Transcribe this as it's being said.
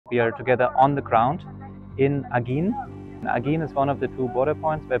We are together on the ground in Agin. Agin is one of the two border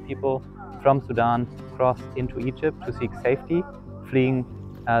points where people from Sudan cross into Egypt to seek safety, fleeing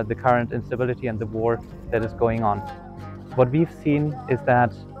the current instability and the war that is going on. What we've seen is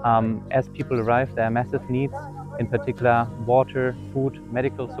that as people arrive, there are massive needs, in particular water, food,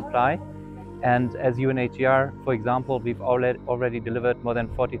 medical supply. And as UNHCR, for example, we've already delivered more than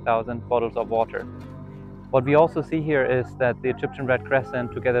 40,000 bottles of water. What we also see here is that the Egyptian Red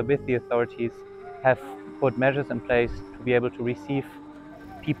Crescent, together with the authorities, have put measures in place to be able to receive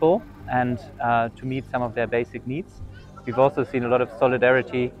people and to meet some of their basic needs. We've also seen a lot of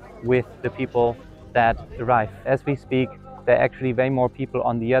solidarity with the people that arrive. As we speak, there are actually way more people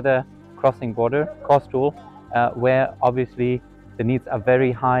on the other crossing border, Kostul, where obviously the needs are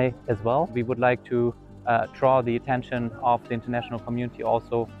very high as well. We would like to draw the attention of the international community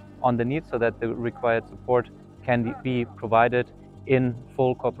also on the needs so that the required support can be provided in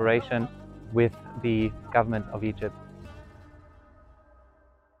full cooperation with the government of Egypt.